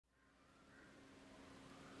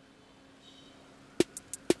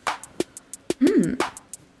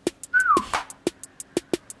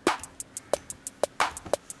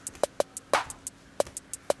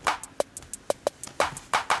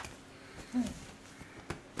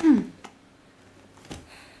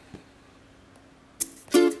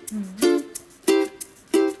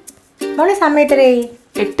സമയത്തേ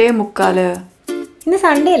 8:45. ഇന്ന്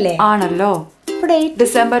സൺഡേ അല്ലേ? ആണല്ലോ.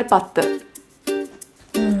 ഡിസംബർ 10.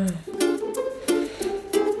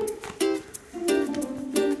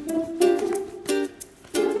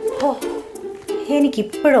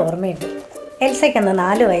 എനിക്കിപ്പോഴും ഓർമ്മയുണ്ട്. എൽസയ്ക്ക്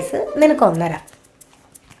 4 വയസ്സ്, നിനക്ക് 1.5.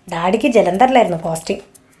 ഡാഡിക്ക് ജലന്ധറിലായിരുന്നു പോസ്റ്റിംഗ്.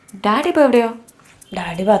 ഡാഡി ഇപ്പോൾ എവിടെയോ?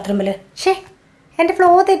 ഡാഡി ബാത്റൂമിൽ. ഷേ, എൻ്റെ ഫ്ലോ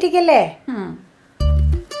തെറ്റിക്കല്ലേ.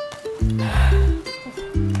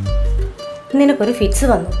 നിനക്കൊരു ഫിറ്റ്സ്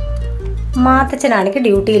വന്നു. മാത്തച്ഛനാണെങ്കിൽ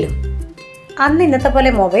ഡ്യൂട്ടിയിലും. അന്ന് ഇന്നത്തെ പോലെ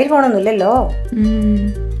മൊബൈൽ ഫോണൊന്നുമില്ലല്ലോ.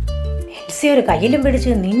 എൽസി ഒരു കയ്യിലും പിടിച്ച്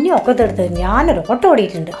നിന്നെ ഒക്കെ തീർത്ത് ഞാനൊരു ഓട്ടോ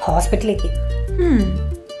ഓടിയിട്ടുണ്ട് ഹോസ്പിറ്റലിലേക്ക്.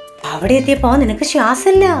 അവിടെ എത്തിയപ്പോ നിനക്ക്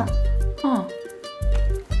ശ്വാസമില്ല.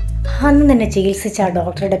 അന്ന് നിന്നെ ചികിത്സിച്ച ആ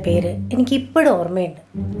ഡോക്ടറുടെ പേര് എനിക്ക് ഇപ്പോഴും ഓർമ്മയുണ്ട്.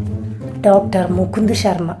 ഡോക്ടർ മുകുന്ദ്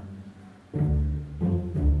ശർമ്മ.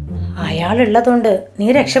 അയാളുള്ളതുകൊണ്ട് നീ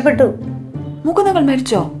രക്ഷപ്പെട്ടു. മുകുന്ദങ്ങൾ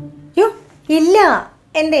മരിച്ചോ? യോ ഇല്ല.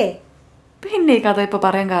 എന്റെ പിന്നെ ഈ കഥ ഇപ്പൊ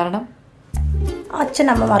പറയാൻ കാരണം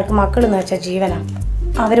അച്ഛനമ്മമാർക്ക് മക്കളെന്ന് വെച്ചാൽ ജീവനാ.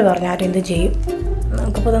 അവര് പറഞ്ഞാലും എന്ത് ചെയ്യും.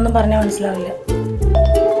 നമുക്കിപ്പോ ഇതൊന്നും പറഞ്ഞാൽ മനസ്സിലാവില്ല.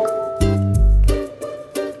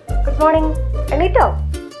 Good morning. എണീറ്റോ?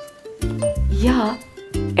 യാ.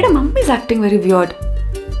 എടാ, mummy is acting very weird.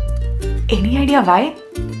 Any idea Y?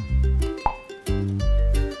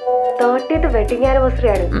 30th wedding anniversary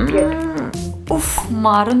ആണ്.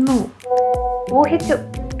 മറന്നു. ഊഹിച്ചു.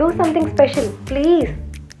 Do something special please.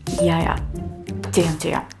 യാ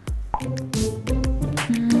ചെയ്യാം.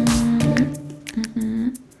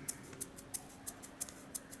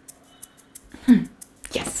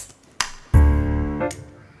 യെസ്.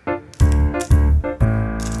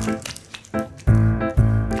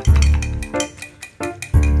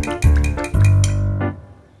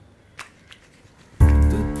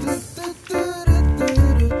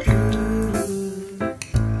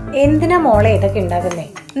 എന്തിനാ മോളെ ഇതൊക്കെ ഉണ്ടാക്കുന്നേ?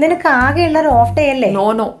 നിനക്ക് ആകെയുള്ള ഒരു ഓഫ് ഡേ അല്ലേ?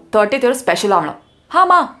 നോ 30th ഒരു സ്പെഷ്യൽ ആവണം. ഹാ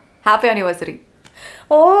മാ, happy anniversary.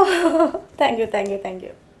 Oh thank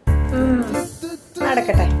you.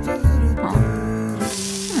 നടക്കട്ടെ.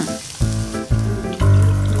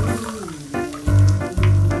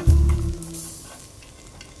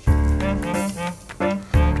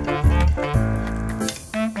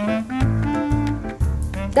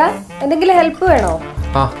 എന്തെങ്കിലും ഹെൽപ്പ് വേണോ?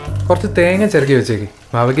 കുറച്ച് തേങ്ങ ചിരകി വെച്ചേക്ക്.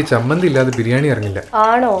 മാവയ്ക്ക് ചമ്മന്തി ഇല്ലാതെ ബിരിയാണി ഇറങ്ങില്ല.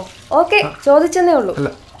 ആണോ? ഓക്കെ, ചോദിച്ചെന്നേ ഉള്ളൂ.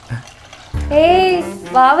 ഏയ്,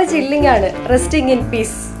 വാവ ചില്ലിംഗ് ആണ്. Resting in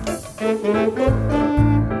peace.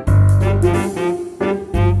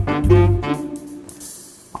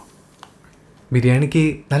 ബിരിയാണിക്ക്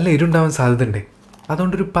നല്ല എരുണ്ടാവാൻ സാധ്യതയുണ്ട്.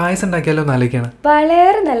 അതുകൊണ്ടൊരു പായസം ഉണ്ടാക്കിയാലോ എന്ന് ആലോചിക്കാണ്.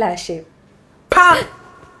 വളരെ നല്ല ആശയം.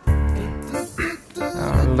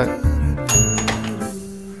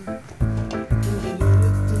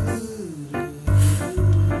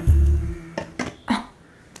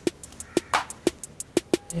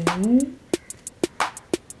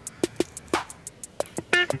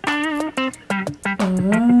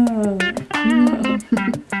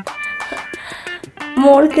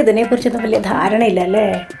 മോൾക്ക് ഇതിനെ കുറിച്ചൊന്നും വലിയ ധാരണയില്ലല്ലേ?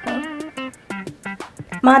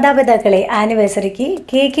 മാതാപിതാക്കളെ ആനിവേഴ്സറിക്ക്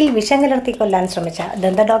കേക്കിൽ വിഷം കലർത്തി കൊല്ലാൻ ശ്രമിച്ച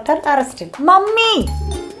ദന്ത ഡോക്ടർ അറസ്റ്റിൽ. മമ്മി,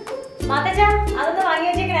 അതൊന്ന് വാങ്ങി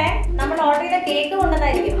വെച്ചേക്കണേ. നമ്മൾ ഓർഡർ ചെയ്ത കേക്ക്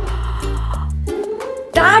കൊണ്ടുവന്നായിരിക്കും.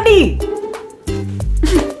 ഡാഡി,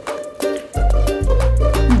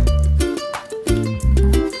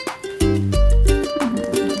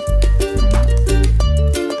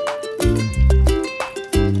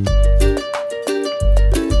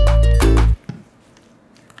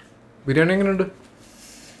 ബിരിയാണി എങ്ങനെയുണ്ട്?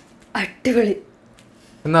 അടിപൊളി.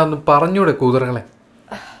 എന്നാ ഒന്ന് പറഞ്ഞൂടെ കൂതറകളെ?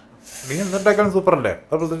 നീ എന്നിട്ടേക്കാളും സൂപ്പർ അല്ലേ?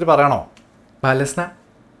 അത് പ്രത്യേകിച്ച് പറയണോ? ബാലസ്ന,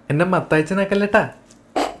 എന്നെ മത്തയച്ചനാക്കല്ലേട്ടാ.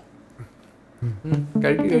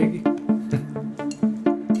 കഴിക്ക്.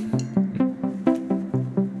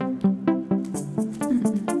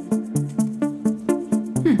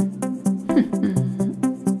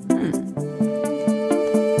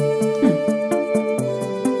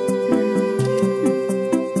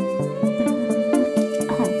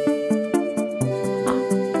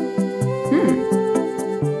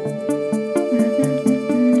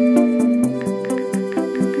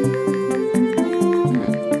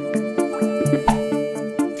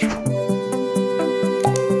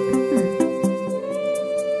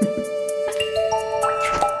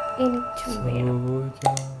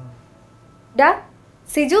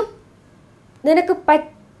 സിജു, നിനക്ക്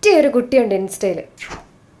പറ്റിയൊരു കുട്ടിയുണ്ട് ഇൻസ്റ്റയില്.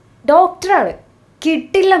 ഡോക്ടറാണ്.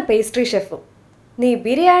 കിട്ടില്ല പേസ്ട്രി ഷെഫും. നീ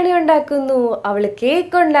ബിരിയാണി ഉണ്ടാക്കുന്നു, അവള്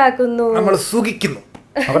കേക്ക് ഉണ്ടാക്കുന്നു, നമ്മൾ സുഖിക്കുന്നു.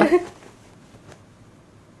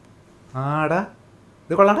 ആടാ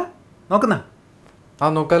ഇത് കൊള്ളാടാ, നോക്കുന്ന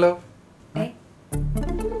നോക്കാലോ.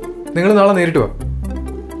 നിങ്ങൾ നാളെ നേരിട്ട് വാ.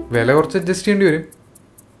 വില കുറച്ച് അഡ്ജസ്റ്റ് ചെയ്യേണ്ടി വരും.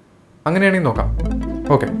 അങ്ങനെയാണെങ്കിൽ നോക്കാം.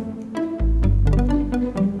 ഓക്കെ.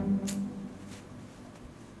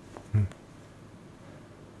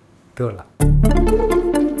 ഇത് കൊള്ളാം.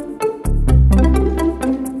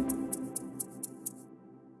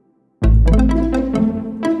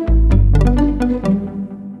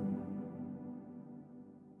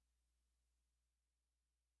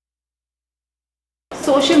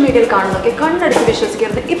 സോഷ്യൽ മീഡിയയിൽ കാണുന്നതൊക്കെ കണ്ണടച്ച്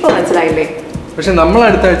വിശ്വസിക്കരുത്. ഇപ്പൊ മനസ്സിലായില്ലേ? പക്ഷെ നമ്മൾ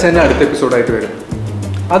അടുത്ത ആഴ്ച തന്നെ അടുത്ത എപ്പിസോഡായിട്ട് വരും.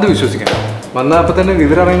 അത് വിശ്വസിക്കണം. വന്നാൽ അപ്പം തന്നെ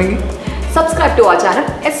വിവരറിയണമെങ്കിൽ subscribe to our channel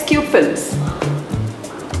SCube Films.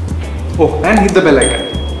 and hit the bell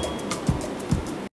icon.